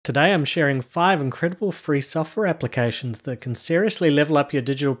Today I'm sharing 5 incredible free software applications that can seriously level up your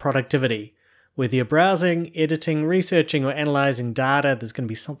digital productivity. Whether you're browsing, editing, researching, or analyzing data, there's going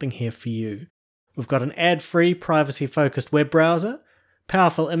to be something here for you. We've got an ad-free, privacy-focused web browser,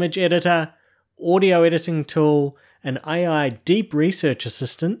 powerful image editor, audio editing tool, an AI deep research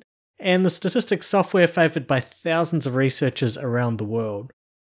assistant, and the statistics software favored by thousands of researchers around the world.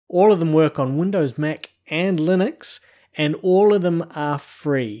 All of them work on Windows, Mac, and Linux, and all of them are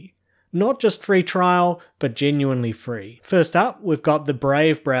free. Not just free trial, but genuinely free. First up, we've got the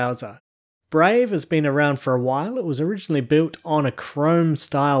Brave browser. Brave has been around for a while. It was originally built on a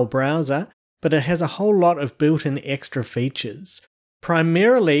Chrome-style browser, but it has a whole lot of built-in extra features.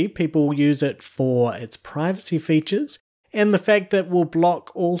 Primarily, people use it for its privacy features and the fact that it will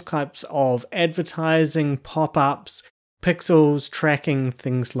block all types of advertising, pop-ups, pixels, tracking,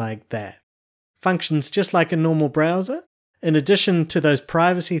 things like that. Functions just like a normal browser. In addition to those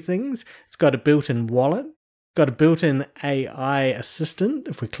privacy things, it's got a built-in wallet, got a built-in AI assistant,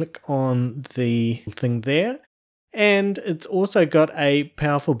 if we click on the thing there, and it's also got a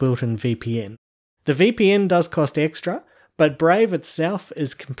powerful built-in VPN. The VPN does cost extra, but Brave itself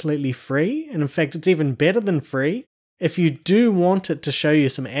is completely free, and in fact it's even better than free. If you do want it to show you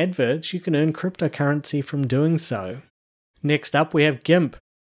some adverts, you can earn cryptocurrency from doing so. Next up we have Gimp.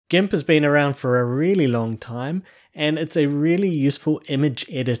 Gimp has been around for a really long time, and it's a really useful image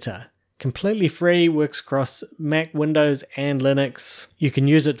editor. Completely free, works across Mac, Windows, and Linux. You can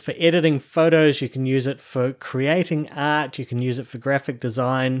use it for editing photos, you can use it for creating art, you can use it for graphic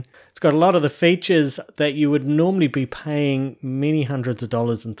design. It's got a lot of the features that you would normally be paying many hundreds of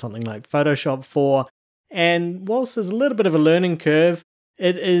dollars in something like Photoshop for, and whilst there's a little bit of a learning curve,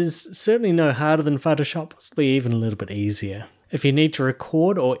 it is certainly no harder than Photoshop, possibly even a little bit easier. If you need to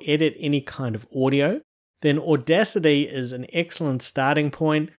record or edit any kind of audio, then Audacity is an excellent starting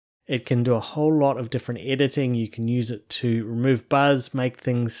point. It can do a whole lot of different editing. You can use it to remove buzz, make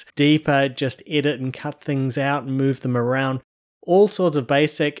things deeper, just edit and cut things out and move them around. All sorts of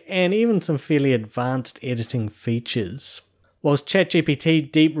basic and even some fairly advanced editing features. Whilst ChatGPT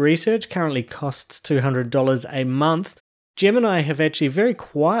Deep Research currently costs $200 a month, Gemini have actually very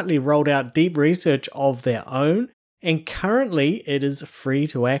quietly rolled out Deep Research of their own, and currently it is free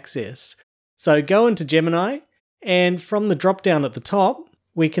to access. So go into Gemini, and from the drop down at the top,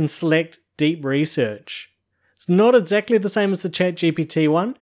 we can select Deep Research. It's not exactly the same as the ChatGPT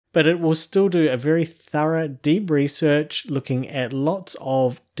one, but it will still do a very thorough deep research looking at lots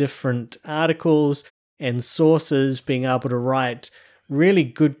of different articles and sources, being able to write really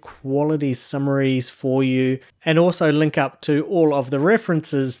good quality summaries for you, and also link up to all of the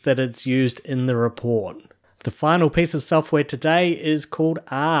references that it's used in the report. The final piece of software today is called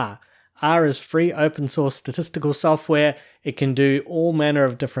R. R is free open source statistical software. It can do all manner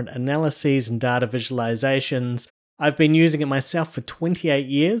of different analyses and data visualizations. I've been using it myself for 28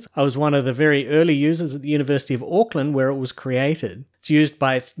 years. I was one of the very early users at the University of Auckland where it was created. It's used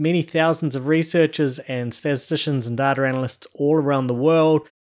by many thousands of researchers and statisticians and data analysts all around the world,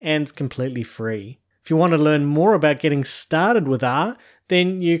 and it's completely free. If you want to learn more about getting started with R,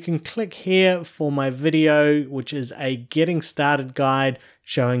 then you can click here for my video, which is a getting started guide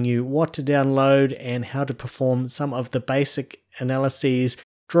showing you what to download and how to perform some of the basic analyses,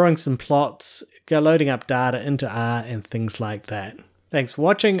 drawing some plots, loading up data into R and things like that. Thanks for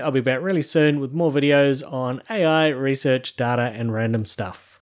watching. I'll be back really soon with more videos on AI, research, data, and random stuff.